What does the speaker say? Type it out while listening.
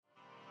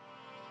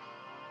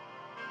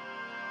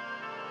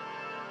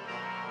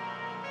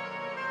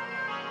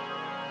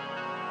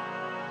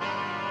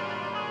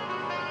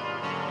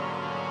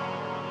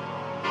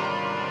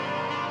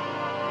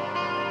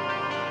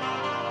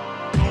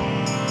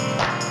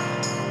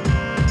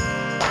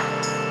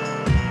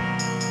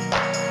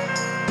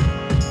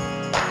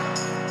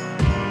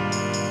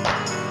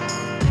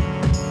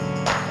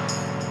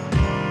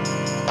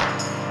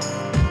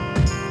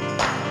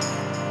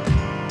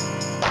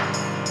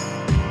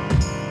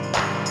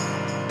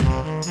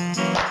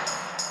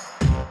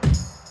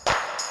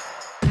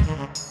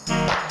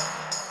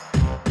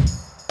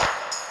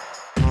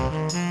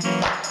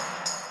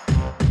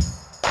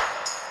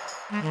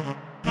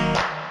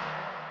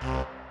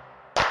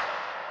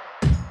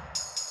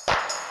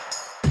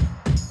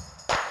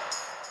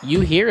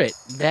You hear it.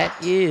 That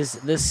is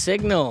the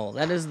signal.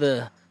 That is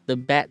the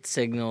bat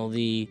signal,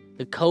 the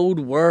code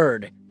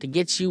word to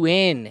get you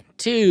in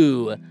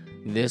to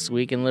This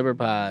Week in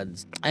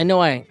Liberpods. I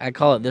know I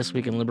call it This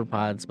Week in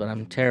Liberpods, but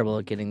I'm terrible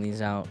at getting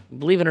these out.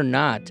 Believe it or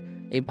not,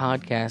 a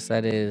podcast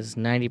that is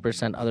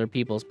 90% other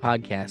people's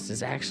podcasts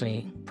is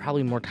actually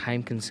probably more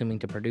time consuming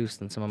to produce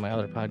than some of my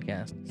other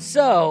podcasts.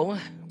 So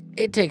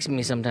it takes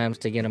me sometimes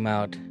to get them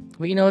out.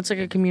 But it's like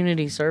a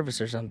community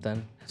service or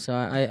something. So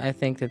I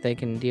think that they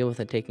can deal with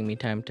it taking me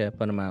time to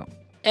put them out.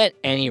 At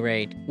any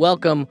rate,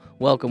 welcome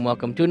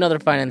to another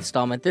fine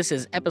installment. This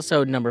is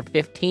episode number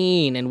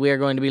 15, and we are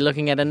going to be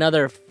looking at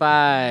another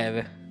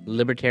 5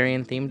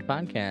 libertarian-themed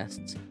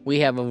podcasts. We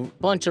have a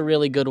bunch of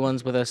really good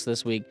ones with us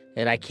this week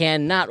that I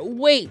cannot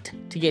wait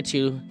to get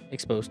you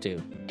exposed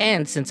to.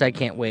 And since I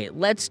can't wait,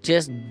 let's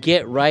just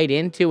get right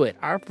into it.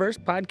 Our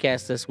first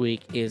podcast this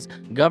week is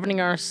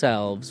Governing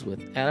Ourselves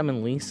with Adam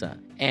and Lisa.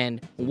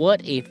 And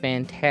what a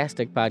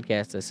fantastic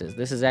podcast this is.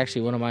 This is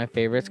actually one of my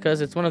favorites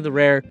because it's one of the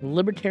rare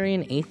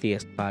libertarian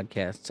atheist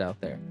podcasts out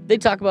there. They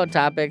talk about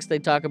topics, they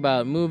talk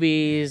about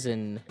movies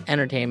and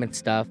entertainment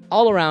stuff,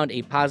 all around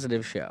a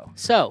positive show.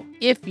 So,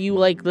 if you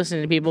like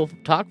listening to people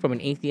talk from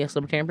an atheist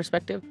libertarian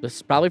perspective, this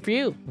is probably for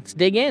you. Let's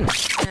dig in.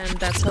 And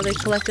that's how they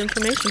collect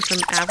information from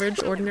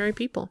average, ordinary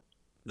people.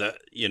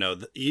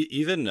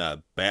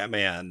 Even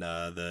Batman,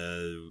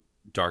 the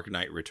Dark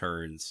Knight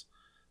Returns,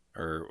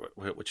 or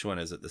which one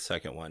is it? The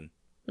second one.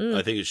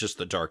 I think it's just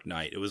The Dark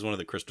Knight. It was one of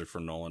the Christopher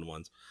Nolan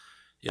ones.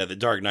 Yeah, The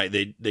Dark Knight,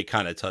 they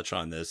kind of touch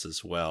on this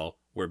as well,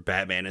 where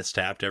Batman has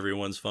tapped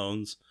everyone's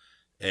phones,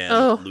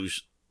 and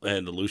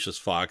Lucius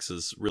Fox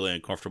is really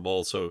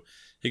uncomfortable, so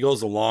he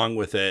goes along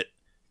with it,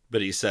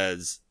 but he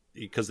says,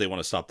 because they want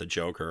to stop the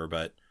Joker,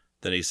 but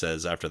then he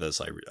says, after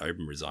this,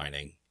 I'm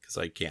resigning, because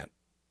I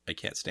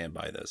can't stand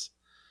by this.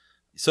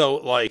 So,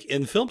 like,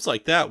 in films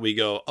like that, we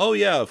go, oh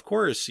yeah, of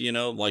course, we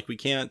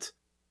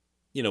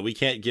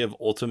can't give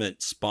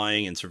ultimate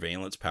spying and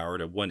surveillance power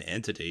to one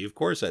entity. Of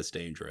course, that's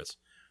dangerous.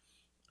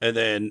 And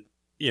then,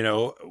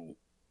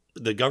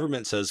 the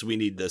government says we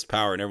need this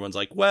power, and everyone's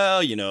like, well,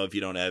 if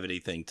you don't have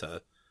anything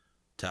to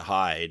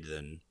hide,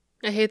 then...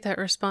 I hate that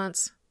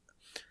response.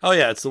 Oh,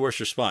 yeah, it's the worst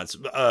response.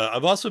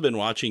 I've also been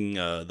watching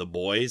The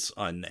Boys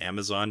on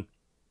Amazon,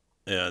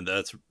 and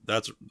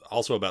that's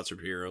also about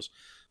superheroes,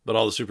 but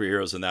all the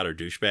superheroes in that are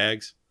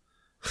douchebags,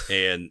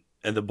 and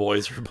The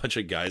Boys are a bunch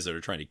of guys that are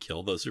trying to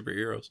kill those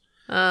superheroes.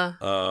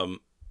 And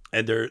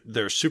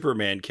their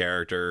Superman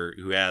character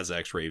who has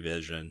X-ray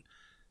vision,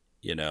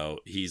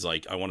 he's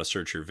like, I want to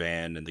search your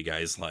van, and the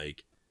guy's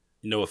like,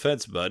 no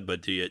offense, bud,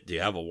 but do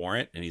you have a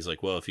warrant? And he's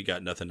like, well, if you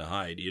got nothing to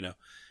hide,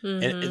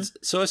 Mm-hmm. And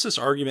it's this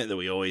argument that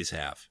we always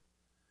have.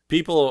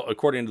 People,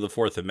 according to the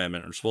Fourth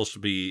Amendment, are supposed to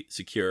be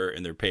secure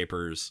in their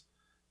papers,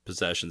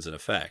 possessions, and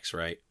effects,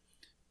 right?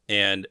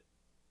 And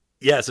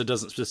yes, it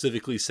doesn't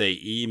specifically say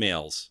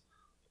emails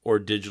or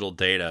digital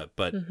data,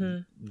 but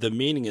the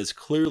meaning is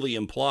clearly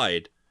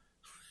implied,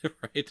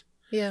 right?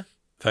 Yeah. In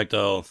fact,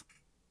 I'll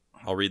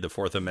read the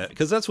Fourth Amendment,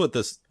 because that's what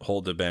this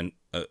whole debate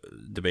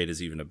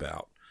is even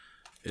about,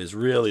 is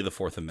really the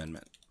Fourth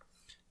Amendment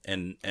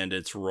and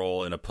its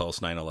role in a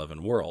post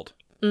 9/11 world,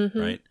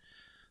 right?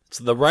 It's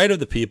the right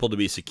of the people to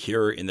be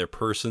secure in their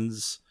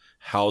persons,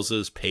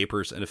 houses,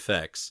 papers, and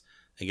effects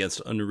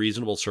against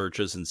unreasonable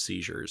searches and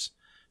seizures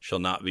shall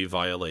not be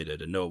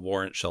violated, and no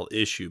warrant shall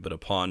issue but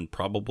upon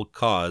probable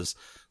cause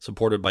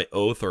supported by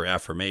oath or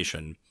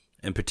affirmation,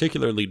 and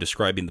particularly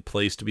describing the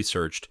place to be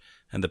searched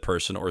and the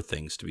person or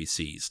things to be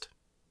seized.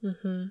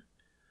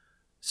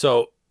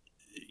 So,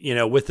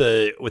 with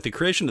the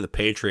creation of the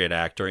Patriot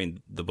Act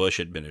during the Bush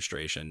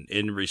administration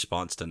in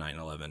response to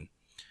 9/11,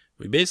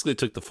 we basically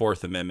took the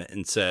Fourth Amendment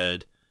and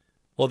said,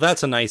 well,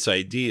 that's a nice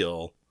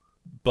ideal,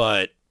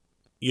 but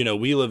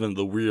we live in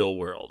the real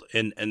world.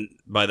 And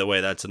by the way,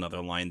 that's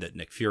another line that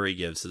Nick Fury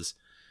gives is,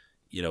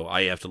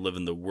 I have to live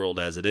in the world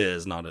as it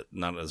is, not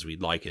as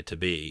we'd like it to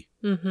be.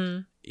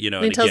 And he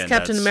and tells again,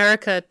 Captain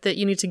America that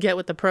you need to get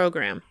with the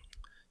program.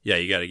 Yeah,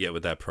 you got to get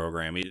with that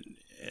program.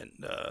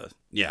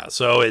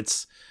 So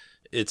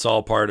it's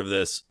all part of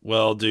this.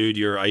 Well, dude,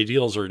 your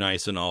ideals are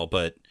nice and all,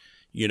 but,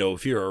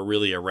 if you're a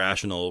really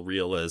irrational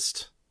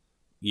realist,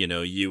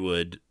 you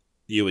would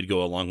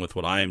go along with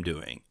what I'm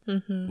doing,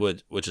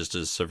 which is to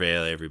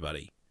surveil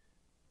everybody.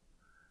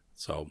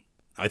 So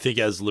I think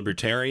as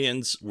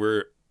libertarians,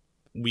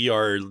 we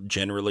are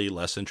generally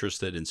less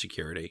interested in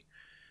security,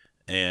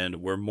 and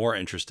we're more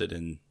interested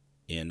in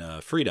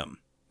freedom.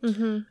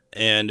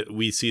 And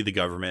we see the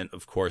government,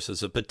 of course,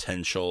 as a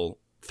potential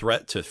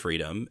threat to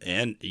freedom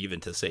and even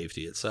to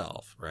safety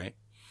itself, right?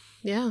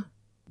 Yeah.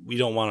 We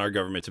don't want our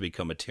government to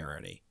become a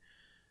tyranny.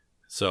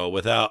 So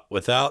without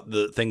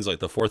the things like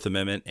the Fourth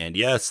Amendment, and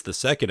yes, the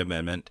Second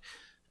Amendment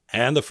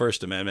and the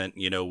First Amendment,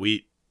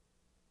 we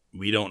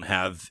don't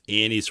have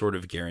any sort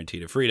of guarantee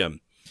to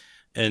freedom.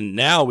 And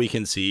now we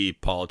can see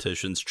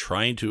politicians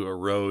trying to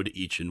erode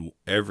each and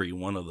every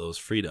one of those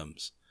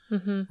freedoms,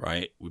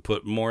 right? We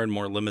put more and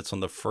more limits on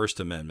the First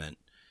Amendment.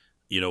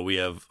 We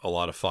have a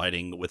lot of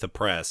fighting with the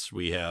press.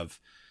 We have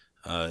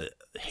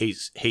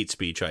hate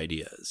speech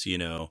ideas.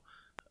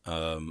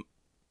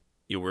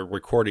 We're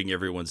recording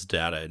everyone's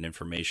data and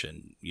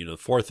information. The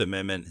Fourth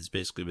Amendment has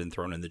basically been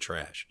thrown in the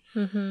trash.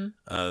 One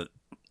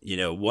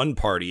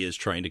party is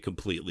trying to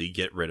completely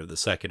get rid of the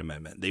Second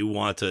Amendment. They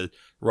want to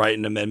write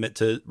an amendment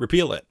to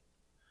repeal it.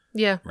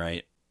 Yeah.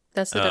 Right.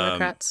 That's the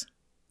Democrats.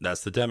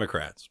 That's the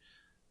Democrats.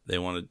 They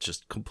want to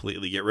just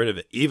completely get rid of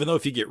it. Even though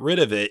if you get rid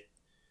of it,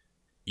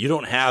 you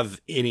don't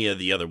have any of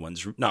the other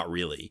ones. Not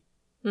really.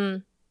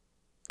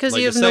 Because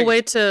you have no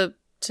way to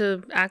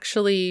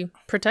actually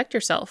protect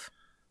yourself.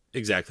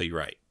 Exactly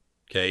right.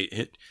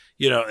 Okay.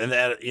 And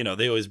that,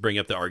 they always bring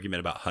up the argument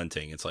about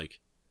hunting. It's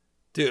like,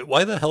 dude,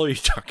 why the hell are you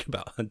talking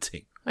about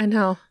hunting? I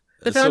know.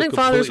 The founding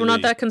fathers were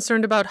not that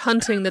concerned about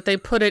hunting that they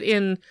put it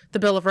in the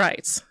Bill of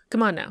Rights.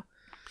 Come on now.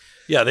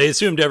 Yeah, they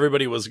assumed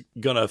everybody was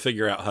going to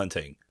figure out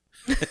hunting.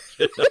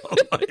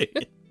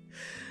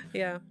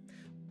 Yeah.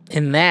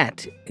 And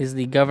that is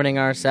the Governing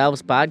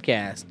Ourselves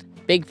podcast.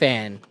 Big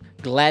fan.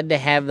 Glad to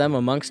have them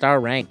amongst our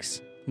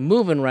ranks.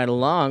 Moving right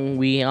along,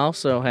 we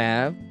also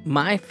have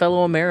My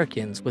Fellow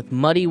Americans with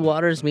Muddy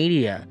Waters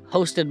Media,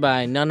 hosted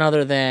by none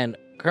other than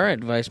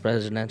current vice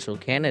presidential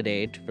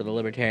candidate for the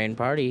Libertarian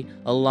Party,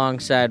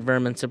 alongside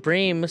Vermin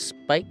Supreme,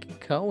 Spike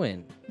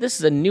Cohen. This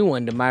is a new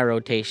one to my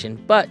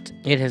rotation, but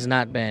it has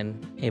not been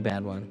a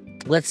bad one.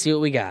 Let's see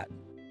what we got.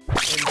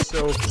 And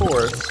so, of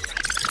course,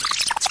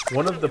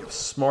 one of the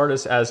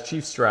smartest, as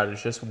chief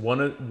strategist,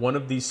 one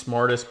of the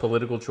smartest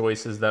political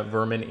choices that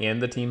Vermin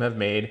and the team have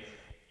made,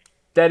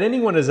 that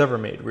anyone has ever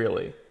made,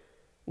 really,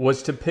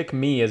 was to pick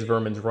me as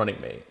Vermin's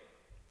running mate.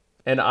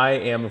 And I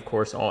am, of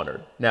course,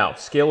 honored. Now,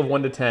 scale of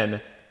 1 to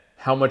 10,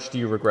 how much do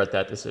you regret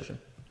that decision?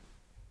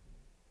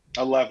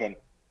 11.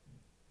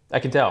 I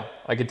can tell.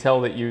 I can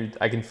tell that you.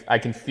 I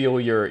can feel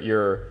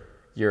your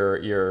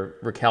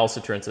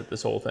recalcitrance at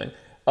this whole thing.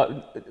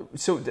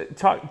 So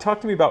talk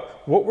to me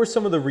about what were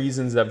some of the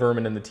reasons that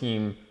Vermin and the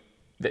team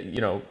that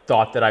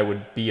thought that I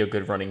would be a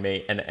good running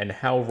mate, and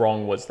how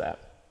wrong was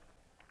that?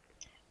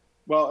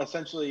 Well,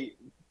 essentially,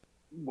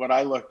 what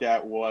I looked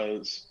at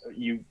was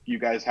you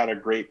guys had a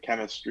great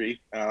chemistry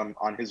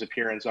on his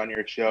appearance on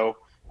your show.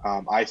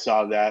 I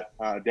saw that.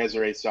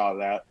 Desiree saw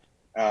that.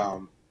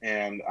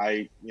 And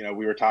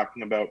we were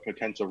talking about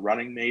potential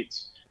running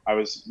mates. I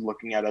was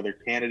looking at other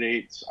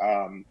candidates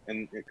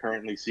and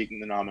currently seeking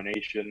the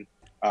nomination.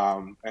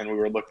 And we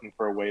were looking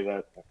for a way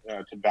that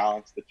to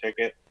balance the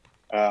ticket.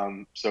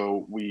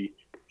 So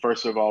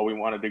first of all, we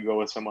wanted to go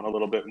with someone a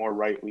little bit more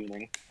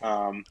right-leaning.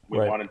 We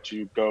wanted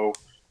to go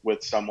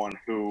with someone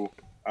who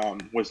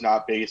was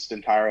not based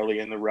entirely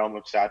in the realm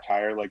of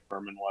satire like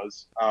Vermin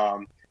was.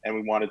 And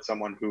we wanted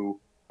someone who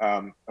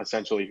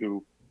essentially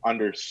who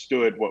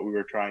understood what we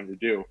were trying to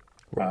do.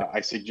 Right.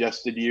 I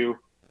suggested you.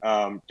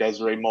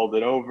 Desiree mulled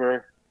it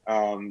over.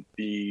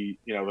 The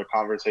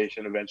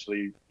conversation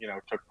eventually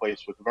took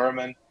place with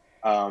Vermin.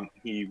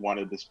 He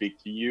wanted to speak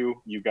to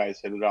you. You guys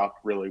hit it off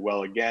really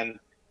well again.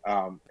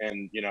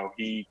 And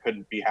he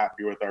couldn't be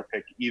happy with our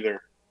pick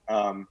either.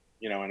 And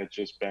it's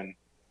just been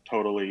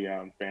totally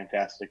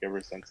fantastic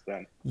ever since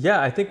then.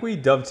 Yeah, I think we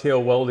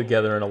dovetail well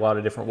together in a lot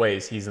of different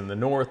ways. He's in the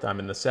north, I'm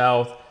in the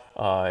south.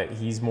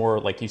 He's more,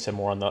 like you said,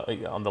 more on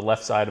the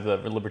left side of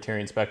the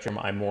libertarian spectrum.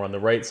 I'm more on the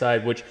right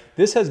side, which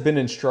this has been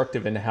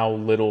instructive in how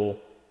little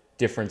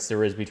difference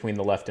there is between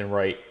the left and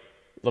right.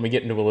 Let me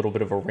get into a little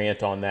bit of a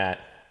rant on that.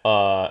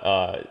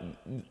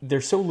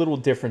 There's so little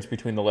difference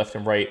between the left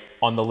and right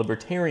on the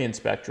libertarian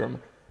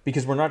spectrum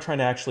because we're not trying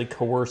to actually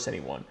coerce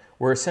anyone.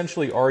 We're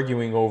essentially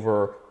arguing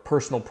over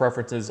personal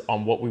preferences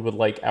on what we would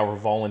like our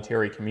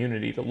voluntary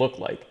community to look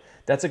like.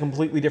 That's a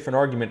completely different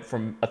argument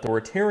from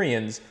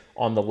authoritarians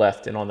on the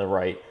left and on the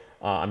right.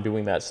 I'm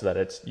doing that so that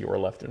it's your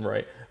left and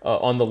right.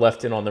 On the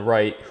left and on the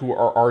right, who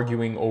are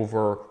arguing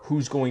over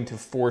who's going to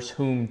force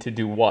whom to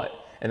do what.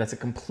 And that's a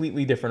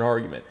completely different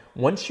argument.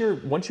 Once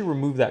you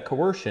remove that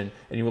coercion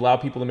and you allow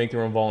people to make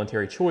their own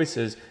voluntary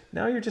choices,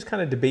 now you're just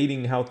kind of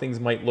debating how things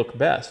might look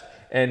best.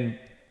 And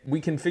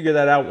we can figure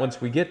that out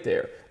once we get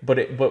there. But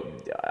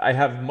I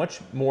have much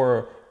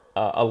more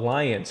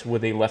alliance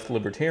with a left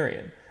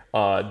libertarian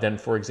than,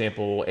 for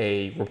example,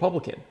 a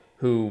Republican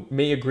who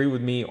may agree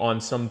with me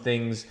on some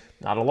things,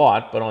 not a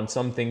lot, but on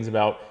some things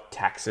about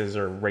taxes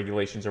or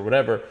regulations or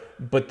whatever.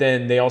 But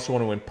then they also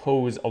want to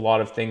impose a lot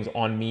of things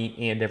on me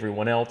and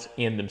everyone else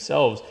and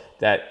themselves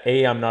that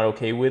A, I'm not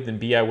okay with, and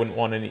B, I wouldn't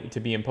want any to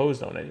be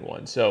imposed on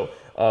anyone. So,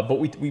 but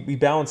we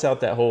balance out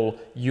that whole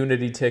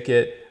unity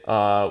ticket.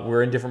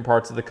 We're in different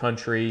parts of the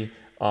country.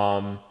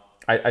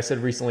 I said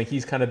recently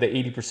he's kind of the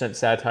 80%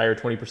 satire,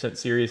 20%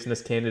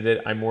 seriousness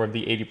candidate. I'm more of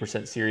the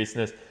 80%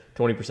 seriousness,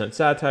 20%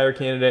 satire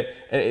candidate.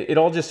 And it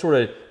all just sort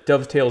of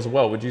dovetails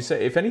well. Would you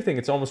say, if anything,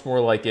 it's almost more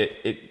like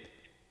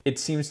it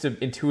seems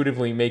to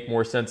intuitively make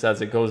more sense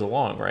as it goes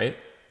along, right?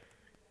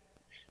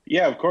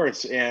 Yeah, of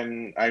course.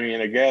 And I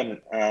mean, again,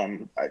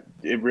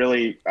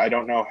 I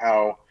don't know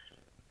how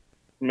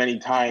many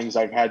times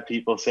I've had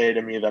people say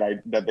to me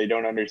that they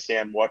don't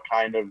understand what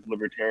kind of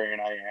libertarian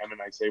I am.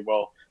 And I say,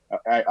 well,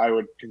 I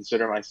would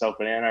consider myself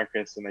an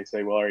anarchist. And they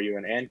say, well, are you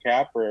an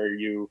ANCAP or are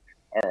you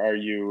are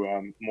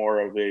you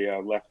more of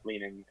a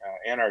left-leaning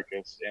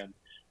anarchist? And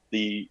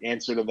the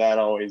answer to that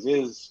always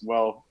is,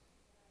 well,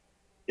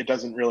 it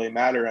doesn't really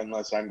matter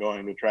unless I'm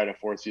going to try to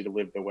force you to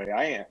live the way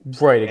I am.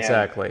 Right,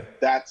 exactly. And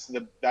that's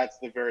the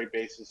very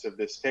basis of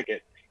this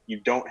ticket. You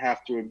don't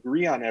have to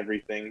agree on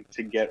everything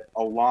to get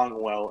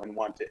along well and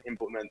want to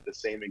implement the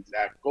same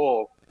exact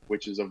goal,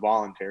 which is a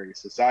voluntary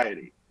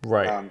society.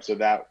 Right. So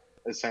that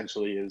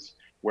essentially is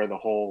where the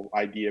whole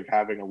idea of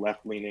having a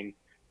left-leaning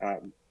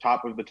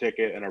top of the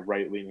ticket and a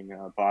right-leaning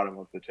bottom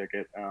of the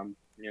ticket,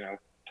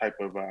 type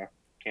of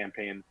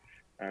campaign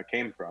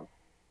came from.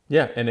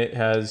 Yeah, and it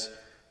has,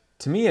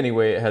 to me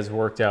anyway, it has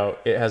worked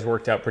out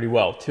pretty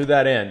well to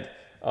that end.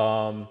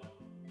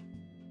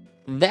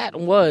 That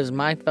was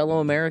My Fellow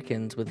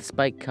Americans with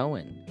Spike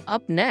Cohen.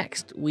 Up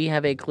next, we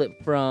have a clip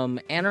from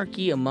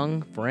Anarchy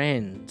Among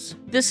Friends.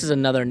 This is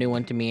another new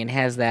one to me and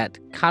has that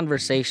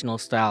conversational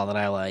style that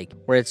I like,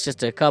 where it's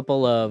just a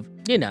couple of,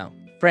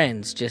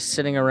 friends just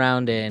sitting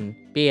around and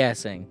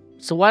BSing.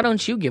 So why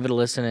don't you give it a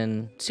listen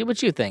and see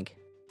what you think?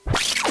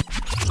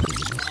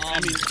 I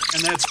mean,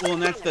 and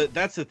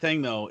that's the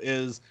thing though,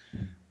 is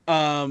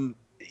wasn't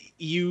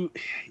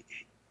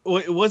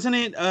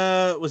it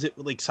was it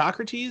like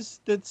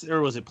Socrates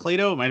or was it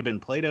Plato? It might have been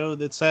Plato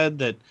that said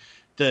that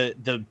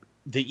the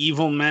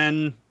evil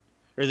men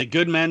or the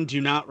good men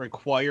do not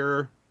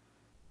require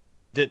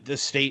that the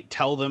state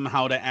tell them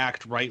how to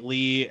act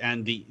rightly,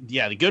 and the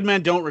good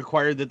men don't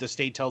require that the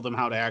state tell them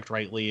how to act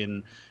rightly,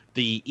 and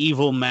the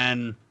evil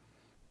men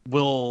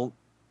will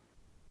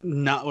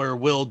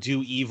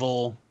do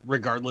evil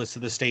regardless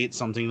of the state,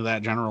 something to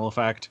that general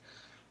effect.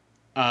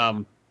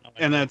 And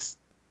that's,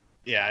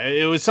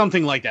 it was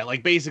something like that.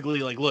 Like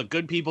basically, like, look,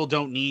 good people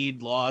don't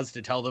need laws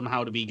to tell them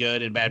how to be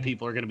good, and bad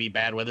people are going to be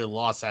bad whether the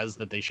law says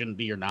that they shouldn't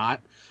be or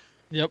not.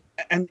 Yep.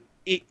 And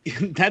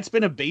that's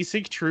been a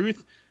basic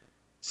truth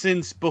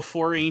since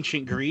before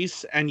ancient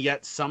Greece, and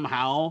yet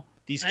somehow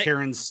these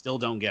Karens still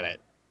don't get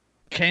it.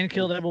 Cain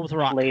killed Abel with a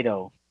rock.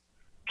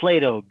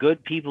 Plato,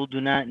 good people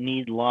do not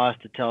need laws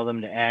to tell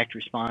them to act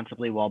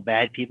responsibly, while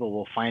bad people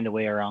will find a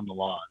way around the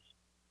laws.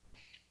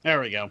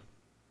 There we go.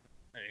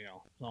 There you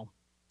go. So,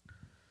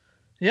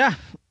 yeah,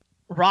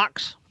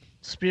 rocks,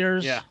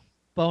 spears,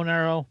 bow and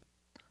arrow,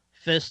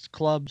 fists,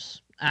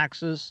 clubs,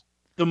 axes.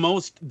 The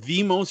most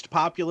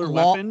popular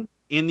weapon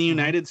in the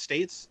United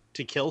States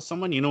to kill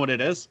someone, you know what it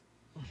is?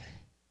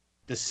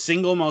 The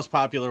single most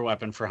popular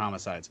weapon for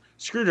homicides.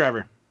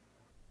 Screwdriver.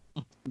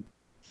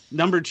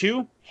 Number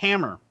 2,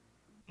 hammer.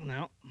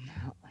 No.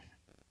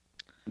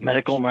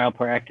 Medical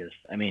malpractice.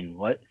 I mean,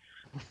 what?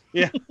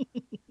 Yeah.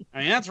 I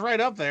mean, that's right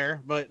up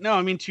there. But no,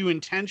 I mean, to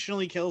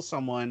intentionally kill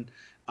someone,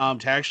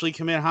 to actually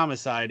commit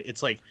homicide,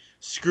 it's like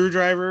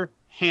screwdriver,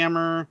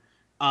 hammer,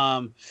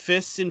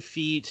 fists and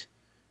feet,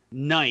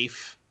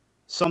 knife,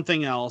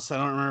 something else. I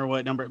don't remember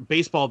what number.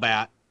 Baseball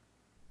bat.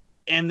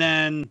 And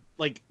then,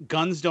 like,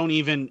 guns don't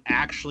even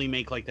actually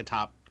make, like, the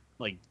top,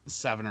 like,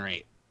 7 or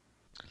 8.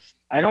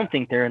 I don't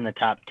think they're in the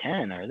top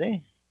 10, are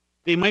they?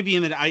 They might be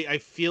in the... I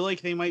feel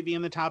like they might be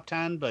in the top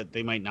 10, but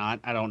they might not.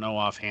 I don't know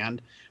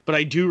offhand. But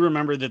I do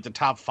remember that the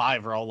top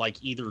 5 are all,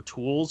 like, either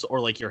tools or,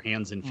 like, your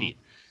hands and feet.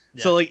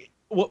 Yeah. So, like,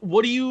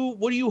 what are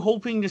you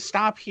hoping to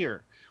stop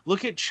here?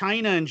 Look at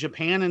China and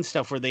Japan and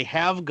stuff where they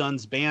have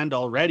guns banned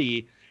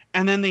already,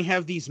 and then they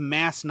have these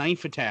mass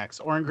knife attacks,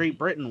 or in Great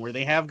Britain where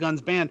they have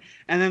guns banned,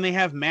 and then they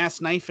have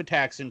mass knife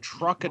attacks and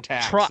truck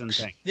attacks and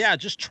things. Yeah,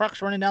 just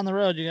trucks running down the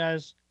road, you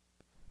guys.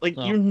 Like,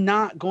 you're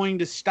not going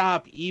to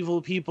stop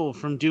evil people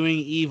from doing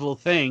evil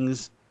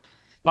things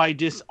by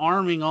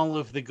disarming all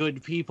of the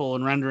good people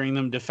and rendering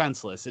them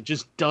defenseless. It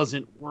just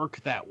doesn't work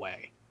that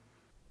way.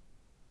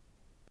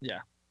 Yeah.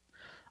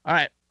 All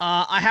right.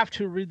 I have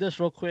to read this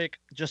real quick.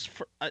 Just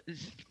for...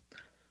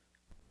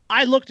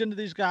 I looked into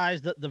these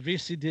guys, the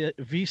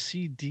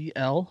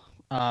VCDL,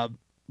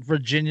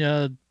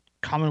 Virginia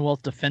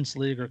Commonwealth Defense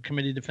League or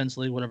Committee Defense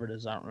League, whatever it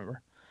is, I don't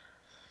remember.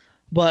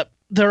 But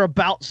their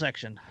about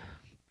section.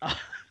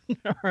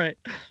 All right.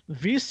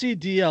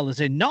 VCDL is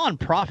a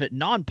non-profit,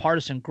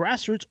 non-partisan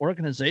grassroots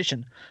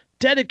organization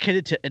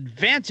dedicated to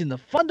advancing the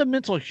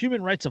fundamental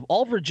human rights of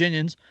all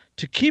Virginians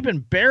to keep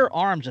and bear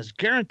arms as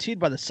guaranteed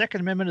by the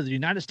Second Amendment of the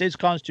United States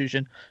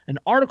Constitution and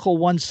Article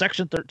 1,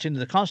 Section 13 of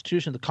the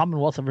Constitution of the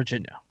Commonwealth of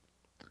Virginia.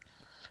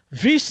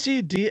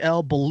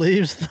 VCDL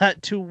believes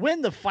that to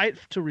win the fight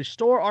to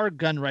restore our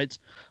gun rights,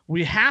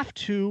 we have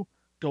to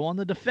go on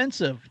the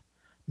defensive,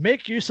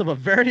 make use of a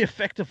very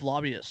effective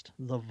lobbyist,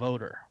 the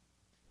voter.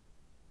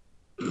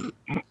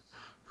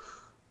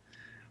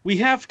 We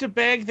have to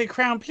beg the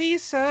crown,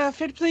 please, sir,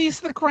 if it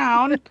please the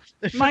crown,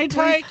 might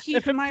I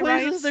keep my rights? If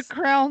it pleases the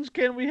crowns,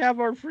 can we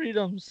have our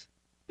freedoms?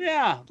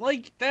 Yeah,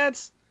 like,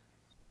 that's...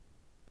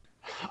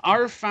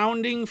 Our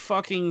founding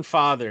fucking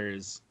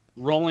fathers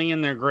rolling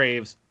in their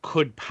graves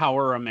could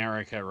power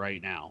America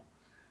right now.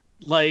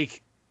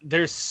 Like,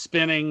 they're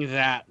spinning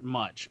that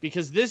much.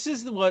 Because this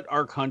is what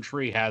our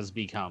country has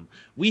become.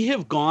 We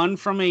have gone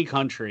from a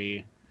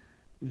country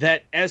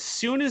that as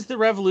soon as the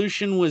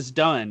revolution was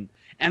done,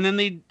 and then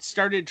they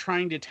started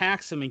trying to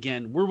tax them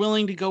again, we're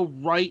willing to go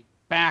right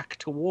back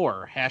to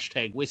war.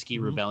 # Whiskey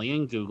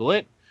Rebellion. Google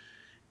it.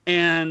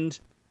 And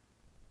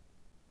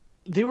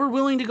they were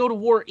willing to go to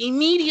war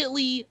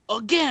immediately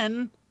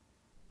again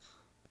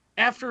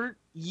after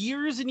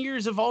years and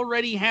years of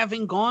already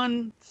having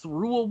gone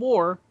through a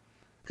war,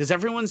 because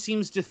everyone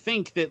seems to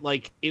think that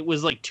like it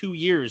was like 2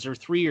 years or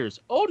 3 years.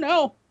 Oh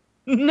no.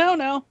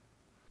 No.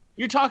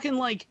 You're talking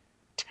like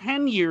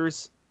 10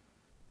 years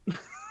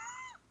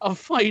of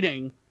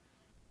fighting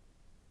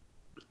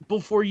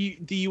before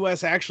the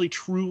US actually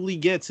truly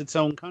gets its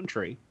own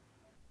country.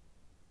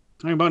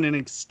 Talking about an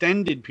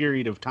extended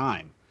period of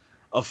time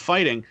of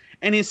fighting.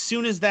 And as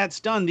soon as that's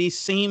done, these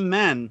same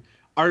men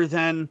are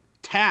then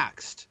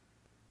taxed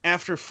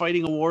after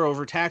fighting a war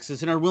over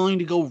taxes and are willing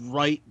to go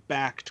right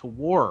back to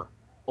war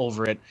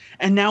over it.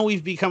 And now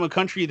we've become a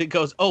country that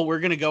goes, oh, we're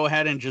going to go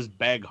ahead and just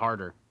beg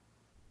harder.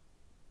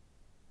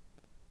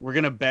 We're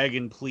going to beg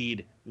and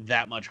plead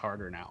that much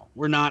harder now.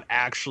 We're not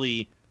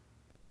actually...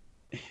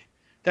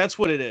 That's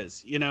what it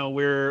is. You know,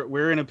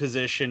 we're in a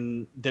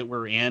position that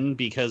we're in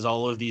because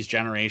all of these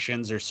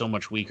generations are so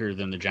much weaker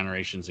than the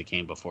generations that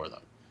came before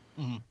them.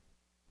 Mm-hmm.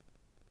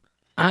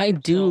 I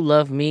do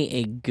love me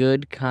a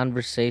good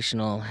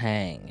conversational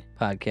hang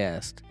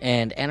podcast,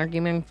 and Anarchy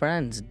Among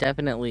Friends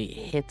definitely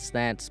hits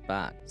that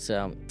spot.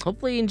 So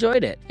hopefully you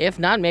enjoyed it. If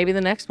not, maybe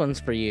the next one's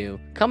for you.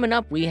 Coming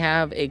up, we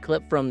have a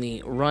clip from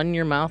the Run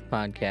Your Mouth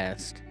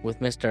podcast with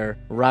Mr.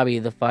 Robbie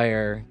the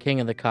Fire,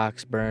 King of the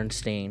Cocks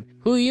Bernstein,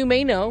 who you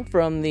may know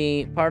from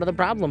the Part of the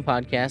Problem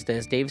podcast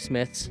as Dave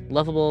Smith's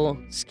lovable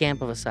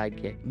scamp of a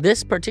sidekick.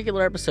 This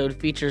particular episode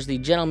features the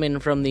gentleman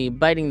from the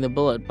Biting the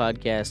Bullet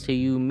podcast, who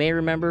you may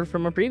remember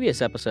from a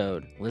previous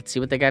episode. Let's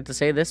see what they got to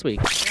say this week.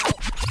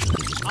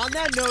 On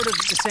that note of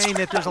saying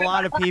that there's a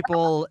lot of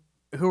people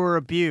who are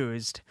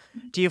abused,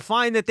 do you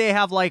find that they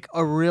have like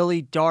a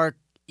really dark,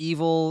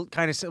 evil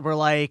kind of, where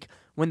like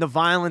when the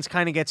violence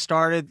kind of gets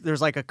started,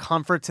 there's like a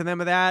comfort to them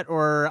of that,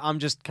 or I'm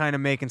just kind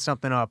of making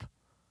something up?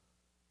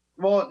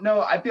 Well,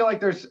 no, I feel like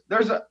there's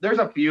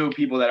a few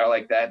people that are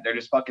like that. They're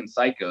just fucking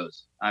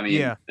psychos. I mean,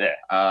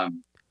 yeah.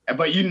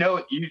 But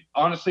you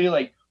honestly,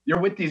 like, you're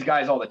with these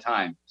guys all the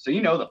time, so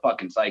you know the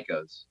fucking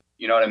psychos.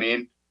 You know what I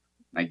mean?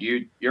 Like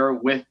you're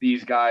with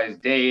these guys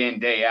day in,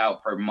 day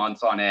out for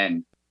months on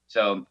end.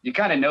 So you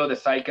kind of know the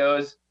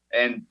psychos,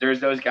 and there's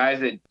those guys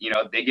that, you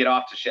know, they get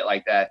off to shit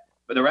like that.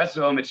 But the rest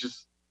of them, it's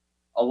just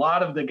a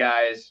lot of the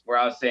guys where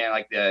I was saying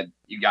like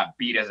you got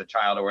beat as a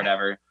child or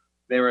whatever.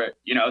 They were,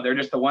 you know, they're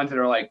just the ones that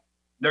are like,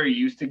 they're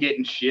used to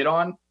getting shit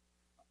on,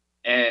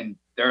 and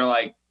they're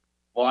like,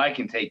 well, I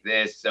can take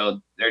this.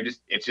 So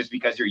it's just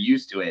because you're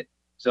used to it.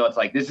 So it's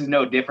like, this is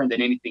no different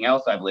than anything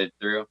else I've lived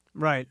through.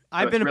 Right. So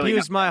I've been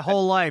abused my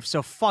whole life.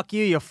 So fuck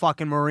you, you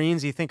fucking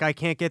Marines. You think I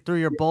can't get through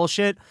your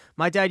bullshit?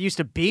 My dad used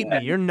to beat me.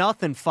 You're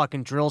nothing,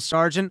 fucking drill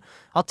sergeant.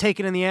 I'll take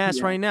it in the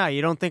ass right now.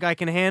 You don't think I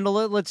can handle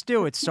it? Let's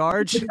do it,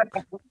 Sarge.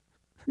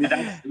 We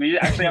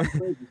actually have a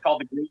phrase. It's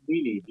called the Great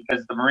Weenie,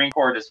 because the Marine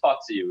Corps just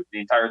fucks you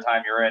the entire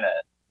time you're in it.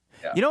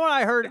 Yeah. You know what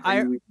I heard?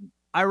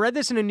 I read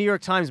this in a New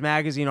York Times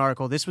Magazine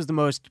article. This was the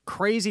most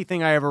crazy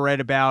thing I ever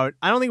read about.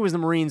 I don't think it was the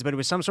Marines, but it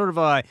was some sort of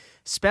a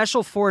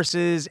special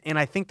forces, and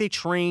I think they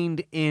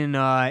trained in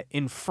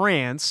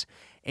France.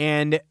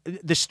 And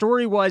the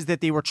story was that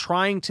they were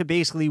trying to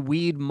basically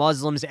weed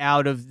Muslims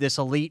out of this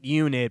elite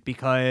unit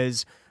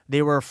because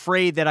they were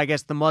afraid that, I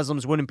guess, the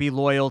Muslims wouldn't be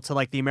loyal to,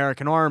 like, the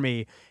American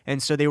army.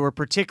 And so they were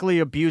particularly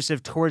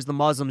abusive towards the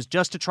Muslims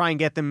just to try and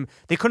get them.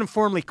 They couldn't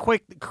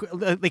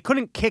they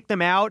couldn't kick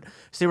them out.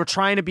 So they were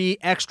trying to be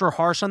extra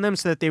harsh on them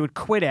so that they would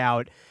quit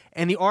out.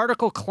 And the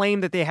article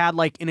claimed that they had,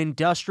 like, an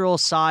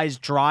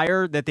industrial-sized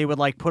dryer that they would,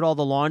 like, put all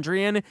the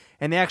laundry in.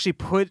 And they actually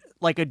put,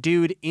 like, a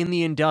dude in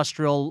the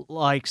industrial,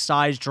 like,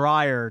 size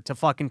dryer to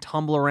fucking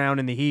tumble around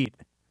in the heat.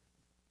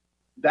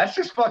 That's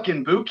just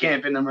fucking boot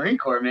camp in the Marine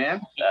Corps,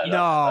 man.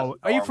 No,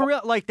 are you for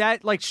real? Like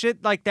that, like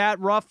shit, like that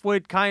rough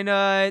would kind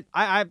of.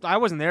 I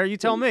wasn't there. You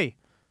tell me.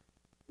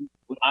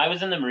 When I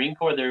was in the Marine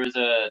Corps, there was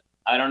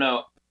I don't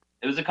know,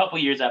 it was a couple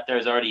years after I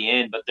was already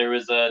in, but there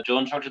was a drill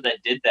instructor that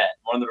did that.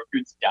 One of the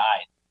recruits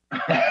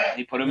died.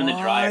 He put him in the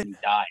dryer and he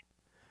died.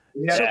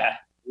 Yeah. So,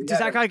 does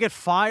that guy get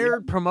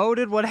fired,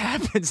 promoted? What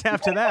happens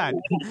after that?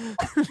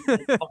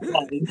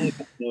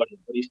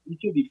 He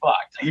should be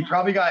fucked. He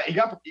probably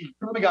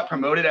got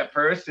promoted at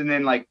first, and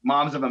then like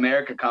Moms of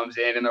America comes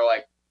in, and they're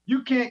like,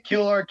 "You can't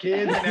kill our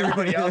kids," and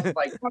everybody else is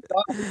like, "Fuck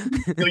off,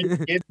 you kill your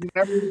kids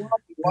whenever you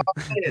want."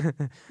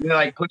 And they're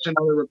like, push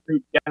another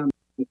recruit down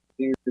the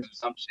stairs or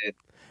some shit.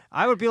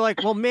 I would be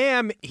like, well,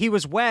 ma'am, he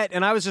was wet,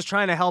 and I was just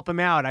trying to help him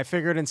out. I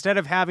figured instead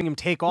of having him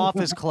take off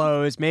his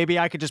clothes, maybe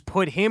I could just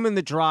put him in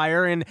the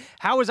dryer, and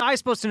how was I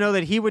supposed to know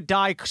that he would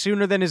die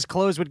sooner than his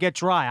clothes would get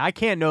dry? I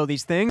can't know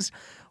these things.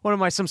 What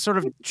am I, some sort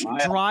of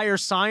dryer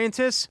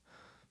scientist?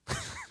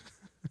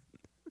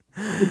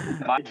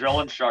 My drill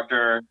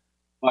instructor,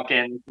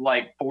 fucking,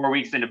 like, 4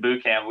 weeks into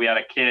boot camp, we had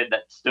a kid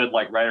that stood,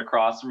 like, right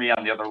across from me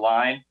on the other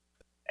line,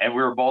 and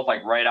we were both,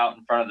 like, right out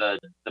in front of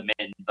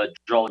the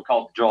drill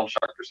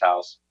instructor's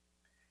house.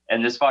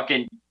 And this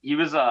fucking, he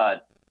was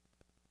a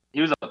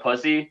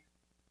pussy.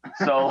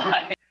 So,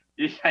 like,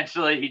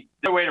 essentially,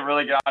 the way to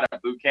really get out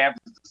of boot camp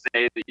is to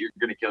say that you're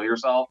going to kill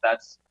yourself.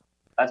 That's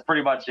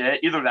pretty much it.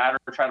 Either that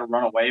or try to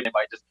run away. They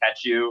might just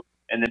catch you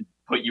and then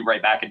put you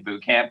right back in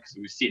boot camp, because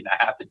we've seen that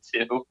happen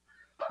too.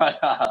 But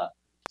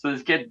so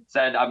this kid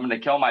said, I'm going to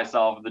kill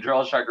myself. And the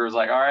drill instructor was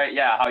like, all right,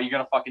 yeah, how are you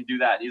going to fucking do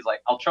that? And he's like,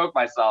 I'll choke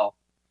myself.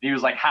 And he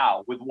was like,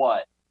 how? With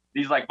what?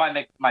 And he's like,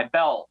 my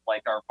belt,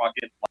 like our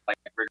fucking like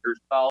rigger's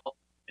belt.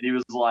 And he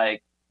was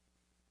like,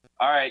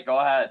 all right, go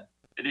ahead.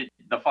 And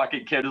the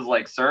fucking kid is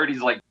like, sir, and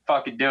he's like,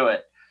 fucking do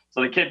it.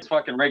 So the kid's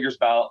fucking rigger's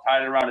belt,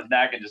 tied it around his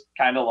neck, and just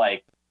kind of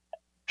like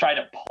tried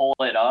to pull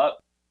it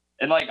up.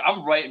 And like,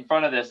 I'm right in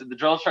front of this, and the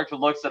drill instructor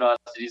looks at us,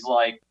 and he's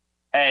like,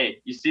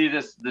 hey, you see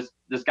this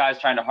guy's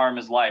trying to harm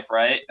his life,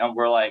 right? And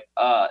we're like,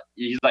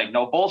 he's like,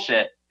 no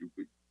bullshit.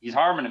 He's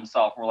harming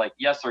himself. And we're like,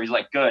 yes, sir. He's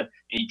like, good. And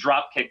he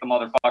drop kicked the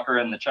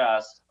motherfucker in the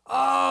chest.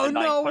 Oh, and,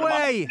 like, no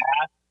way.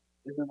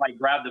 And then like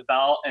grabbed the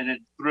belt and then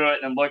threw it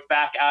and looked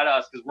back at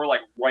us, because we're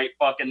like right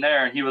fucking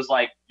there. And he was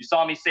like, you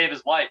saw me save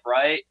his life,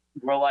 right?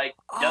 We're like,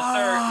 yes,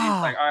 sir. And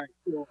he's like, all right,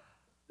 cool.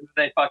 And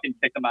they fucking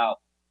kicked him out.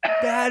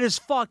 That is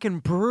fucking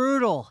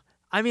brutal.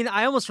 I mean,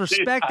 I almost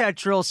respect that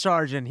drill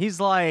sergeant. He's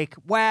like,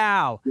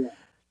 wow,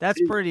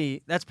 that's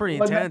pretty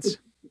intense.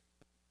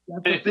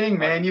 That's the thing,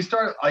 man. You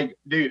start like,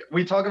 dude,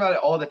 we talk about it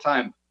all the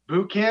time.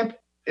 Boot camp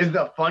is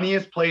the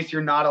funniest place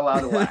you're not allowed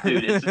to laugh.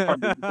 Dude,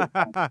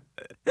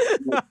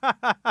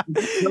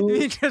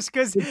 it's just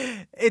because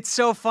it's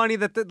so funny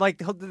that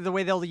the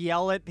way they'll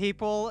yell at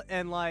people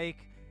and like.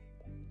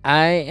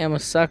 I am a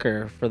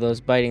sucker for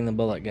those biting the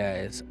bullet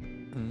guys.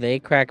 They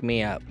crack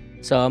me up.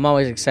 So I'm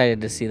always excited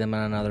to see them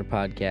on another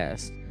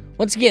podcast.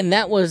 Once again,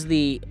 that was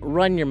the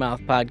Run Your Mouth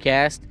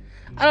podcast.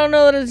 I don't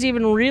know that it's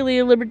even really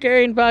a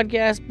libertarian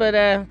podcast, but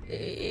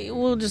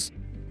we'll just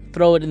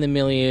throw it in the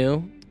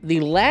milieu. The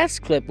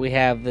last clip we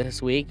have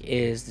this week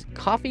is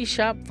Coffee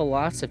Shop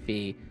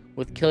Philosophy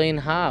with Killian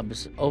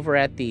Hobbs over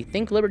at the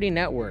Think Liberty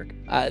Network.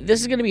 This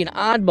is going to be an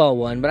oddball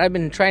one, but I've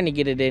been trying to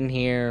get it in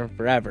here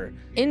forever.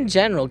 In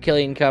general,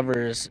 Killian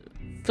covers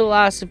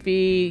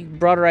philosophy,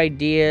 broader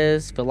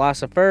ideas,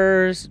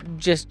 philosophers,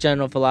 just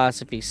general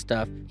philosophy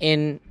stuff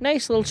in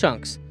nice little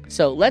chunks.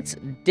 So let's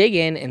dig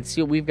in and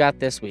see what we've got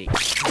this week.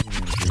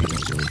 You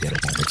don't really get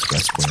a home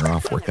express when you're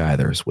off work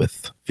either,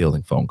 with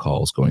fielding phone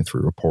calls, going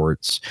through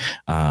reports,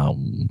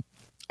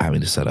 having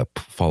to set up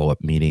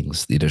follow-up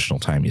meetings, the additional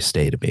time you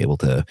stay to be able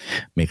to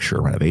make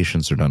sure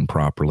renovations are done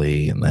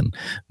properly, and then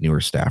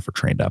newer staff are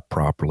trained up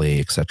properly,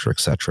 et cetera, et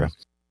cetera.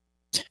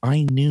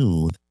 I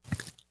knew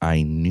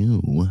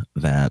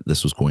that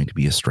this was going to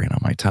be a strain on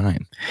my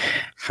time.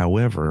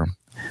 However,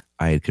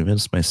 I had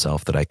convinced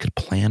myself that I could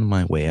plan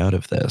my way out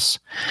of this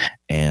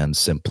and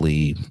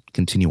simply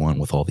continue on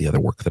with all the other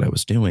work that I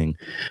was doing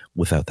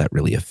without that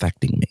really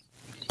affecting me.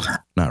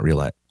 I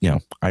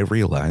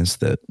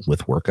realized that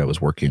with work, I was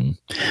working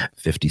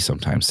 50,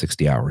 sometimes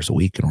 60 hours a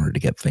week in order to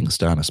get things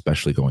done,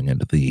 especially going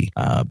into the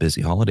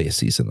busy holiday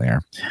season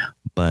there.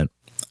 But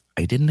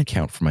I didn't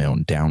account for my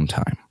own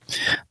downtime.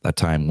 That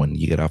time when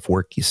you get off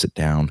work, you sit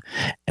down,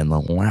 and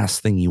the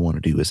last thing you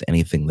want to do is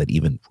anything that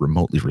even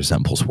remotely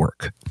resembles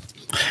work.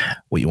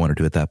 What you want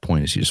to do at that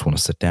point is you just want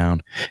to sit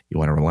down, you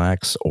want to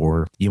relax,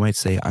 or you might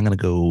say, I'm gonna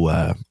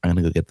go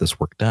get this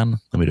work done.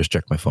 Let me just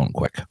check my phone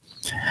quick.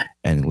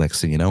 And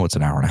next thing you know, it's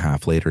an hour and a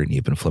half later, and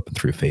you've been flipping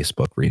through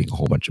Facebook, reading a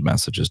whole bunch of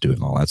messages,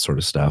 doing all that sort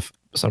of stuff.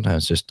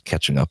 Sometimes just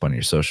catching up on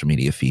your social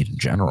media feed in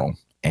general.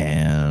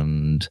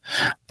 And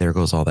there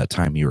goes all that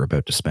time you were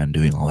about to spend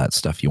doing all that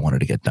stuff you wanted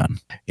to get done.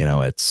 You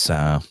know, it's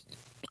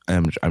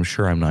I'm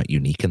sure I'm not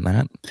unique in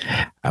that.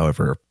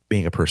 However,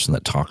 being a person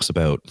that talks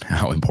about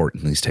how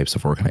important these types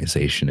of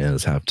organization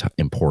is, how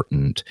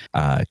important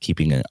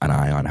keeping an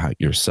eye on how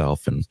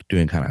yourself and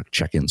doing kind of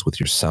check-ins with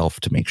yourself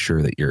to make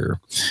sure that you're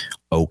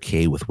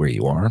okay with where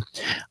you are.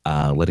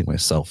 Letting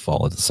myself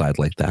fall to the side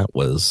like that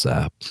was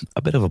a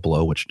bit of a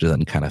blow, which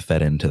then kind of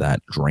fed into that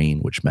drain,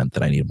 which meant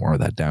that I needed more of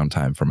that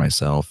downtime for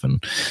myself,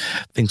 and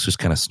things just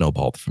kind of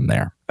snowballed from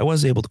there. I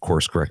was able to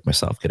course correct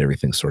myself, get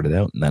everything sorted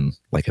out, and then,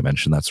 like I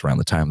mentioned, that's around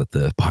the time that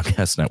the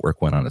podcast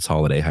network went on its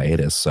holiday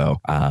hiatus, so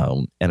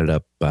ended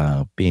up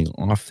being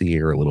off the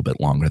air a little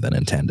bit longer than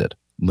intended.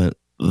 But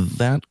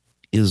that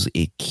is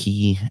a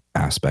key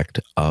aspect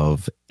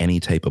of any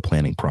type of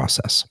planning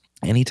process.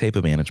 Any type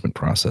of management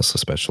process,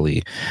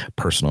 especially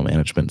personal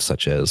management,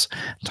 such as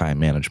time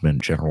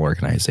management, general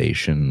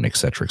organization, et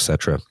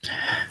cetera,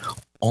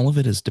 all of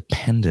it is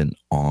dependent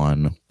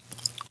on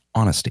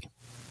honesty.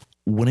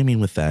 What I mean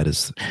with that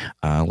is,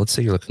 let's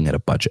say you're looking at a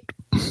budget,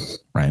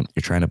 right?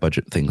 You're trying to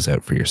budget things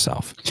out for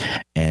yourself,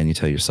 and you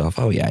tell yourself,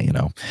 "Oh yeah,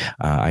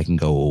 I can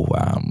go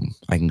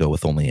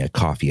with only a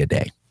coffee a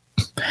day."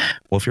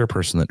 Well, if you're a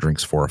person that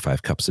drinks 4 or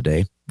 5 cups a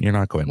day, you're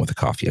not going with a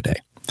coffee a day.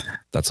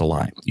 That's a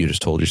lie. You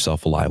just told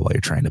yourself a lie while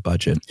you're trying to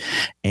budget,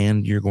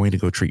 and you're going to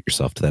go treat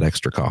yourself to that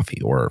extra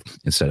coffee. Or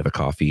instead of a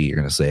coffee, you're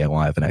going to say, well,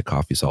 I haven't had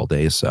coffees all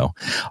day, so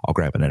I'll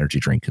grab an energy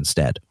drink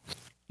instead.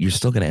 You're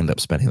still going to end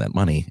up spending that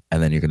money,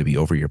 and then you're going to be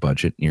over your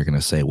budget, and you're going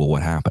to say, well,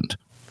 what happened?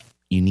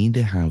 You need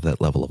to have that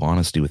level of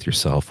honesty with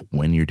yourself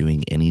when you're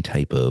doing any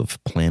type of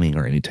planning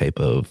or any type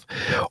of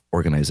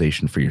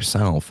organization for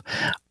yourself.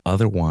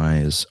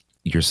 Otherwise,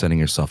 you're setting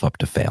yourself up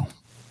to fail.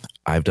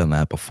 I've done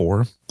that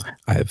before.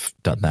 I've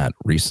done that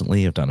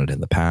recently. I've done it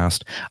in the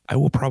past. I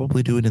will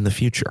probably do it in the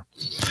future.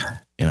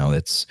 You know,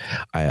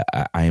 I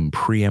am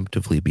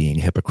preemptively being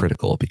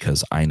hypocritical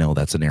because I know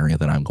that's an area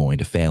that I'm going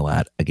to fail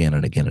at again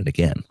and again and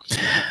again,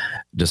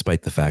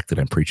 despite the fact that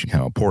I'm preaching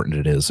how important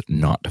it is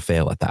not to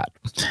fail at that.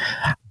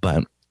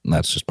 But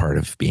that's just part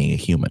of being a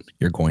human.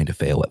 You're going to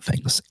fail at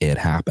things. It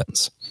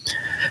happens.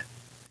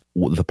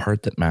 The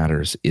part that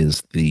matters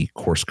is the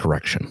course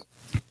correction.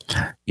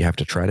 You have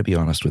to try to be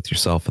honest with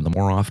yourself, and the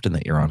more often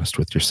that you're honest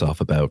with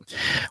yourself about,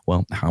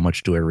 well, how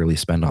much do I really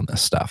spend on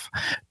this stuff?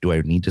 Do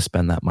I need to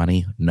spend that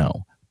money?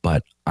 No,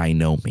 but I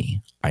know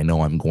me. I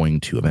know I'm going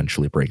to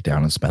eventually break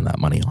down and spend that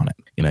money on it.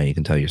 You know, you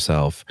can tell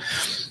yourself,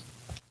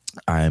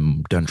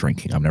 I'm done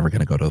drinking. I'm never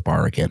going to go to the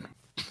bar again.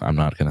 I'm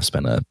not going to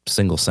spend a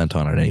single cent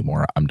on it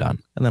anymore. I'm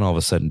done. And then all of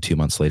a sudden, 2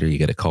 months later, you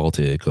get a call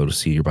to go to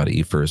see your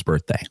buddy for his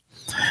birthday.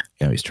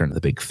 You know, he's turning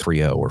the big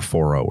 3-0 or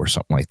 4-0 or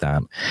something like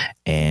that.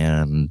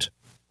 And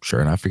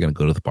sure enough, you're going to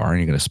go to the bar and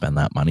you're going to spend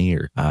that money,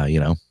 or,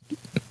 you know,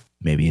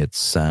 maybe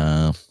it's,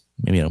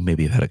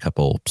 maybe you've had a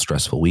couple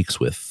stressful weeks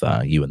with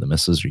you and the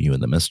missus or you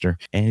and the mister,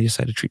 and you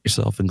decide to treat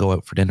yourself and go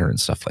out for dinner and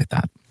stuff like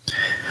that.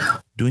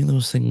 Doing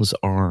those things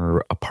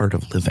are a part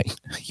of living.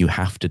 You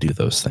have to do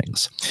those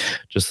things.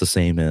 Just the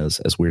same as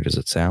weird as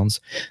it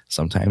sounds,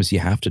 sometimes you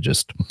have to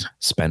just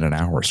spend an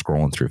hour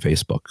scrolling through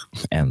Facebook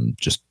and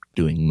just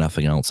doing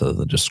nothing else other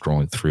than just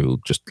scrolling through,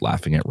 just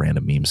laughing at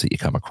random memes that you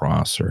come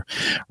across, or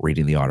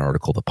reading the odd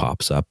article that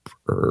pops up,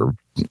 or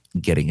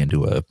getting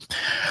into a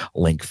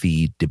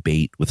lengthy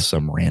debate with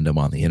some random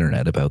on the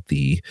internet about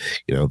the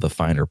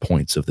finer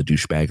points of the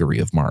douchebaggery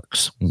of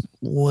Marx.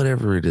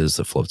 Whatever it is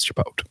that floats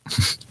your boat.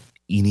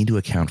 You need to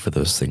account for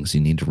those things.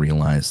 You need to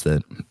realize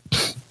that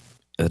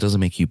that doesn't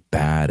make you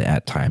bad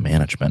at time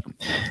management.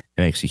 It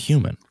makes you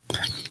human.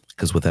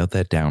 Because without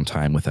that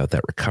downtime, without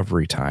that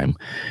recovery time,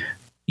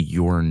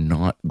 you're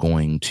not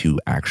going to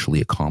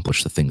actually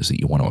accomplish the things that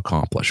you want to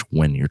accomplish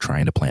when you're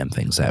trying to plan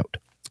things out.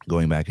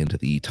 Going back into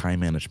the time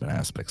management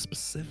aspect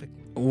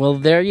specifically. Well,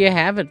 there you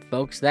have it,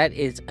 folks. That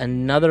is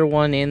another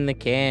one in the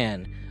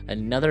can.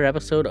 Another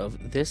episode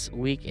of This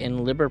Week in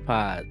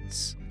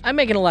Liberpods. I'm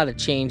making a lot of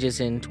changes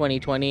in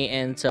 2020,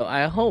 and so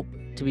I hope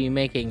to be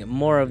making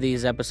more of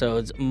these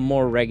episodes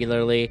more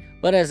regularly.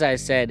 But as I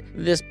said,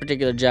 this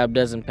particular job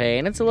doesn't pay,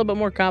 and it's a little bit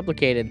more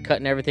complicated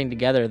cutting everything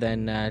together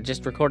than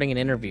just recording an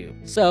interview.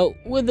 So,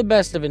 with the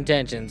best of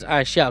intentions,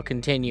 I shall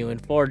continue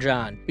and forge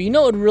on. But you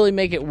know what would really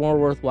make it more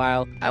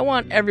worthwhile? I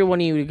want every one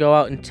of you to go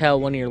out and tell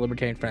one of your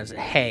libertarian friends that,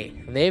 hey,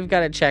 they've got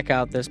to check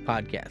out this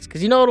podcast.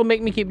 Because you know what'll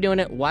make me keep doing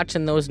it?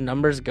 Watching those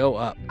numbers go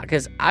up.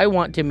 Because I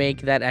want to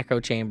make that echo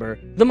chamber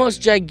the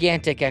most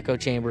gigantic echo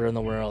chamber in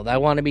the world. I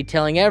want to be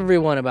telling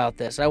everyone about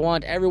this. I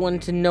want everyone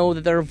to know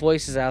that there are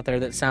voices out there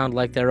that sound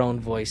like their own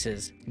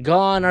voices.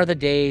 Gone are the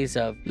days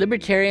of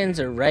libertarians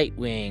are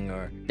right-wing,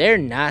 or they're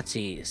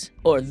Nazis,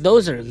 or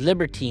those are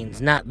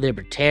libertines, not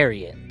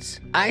libertarians.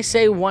 I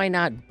say, why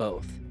not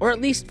both? Or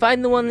at least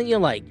find the one that you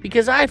like,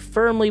 because I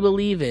firmly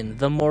believe in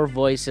the more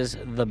voices,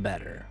 the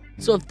better.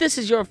 So if this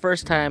is your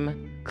first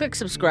time, click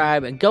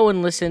subscribe and go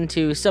and listen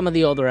to some of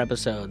the older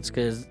episodes,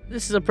 because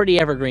this is a pretty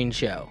evergreen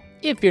show.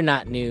 If you're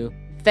not new,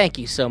 thank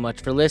you so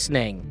much for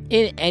listening.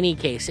 In any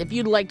case, if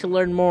you'd like to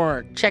learn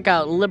more, check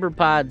out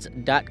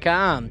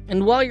liberpods.com.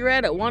 And while you're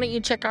at it, why don't you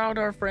check out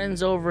our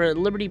friends over at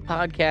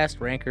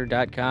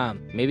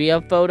libertypodcastranker.com. Maybe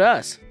upvote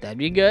us. That'd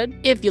be good.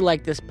 If you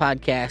like this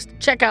podcast,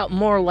 check out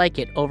more like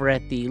it over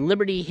at the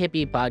Liberty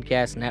Hippie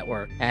Podcast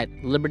Network at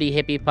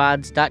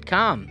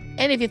libertyhippiepods.com.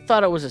 And if you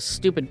thought it was a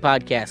stupid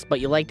podcast,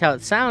 but you liked how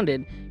it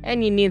sounded,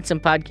 and you need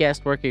some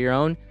podcast work of your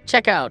own,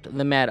 check out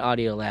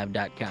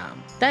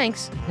themadaudiolab.com.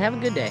 Thanks, and have a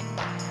good day.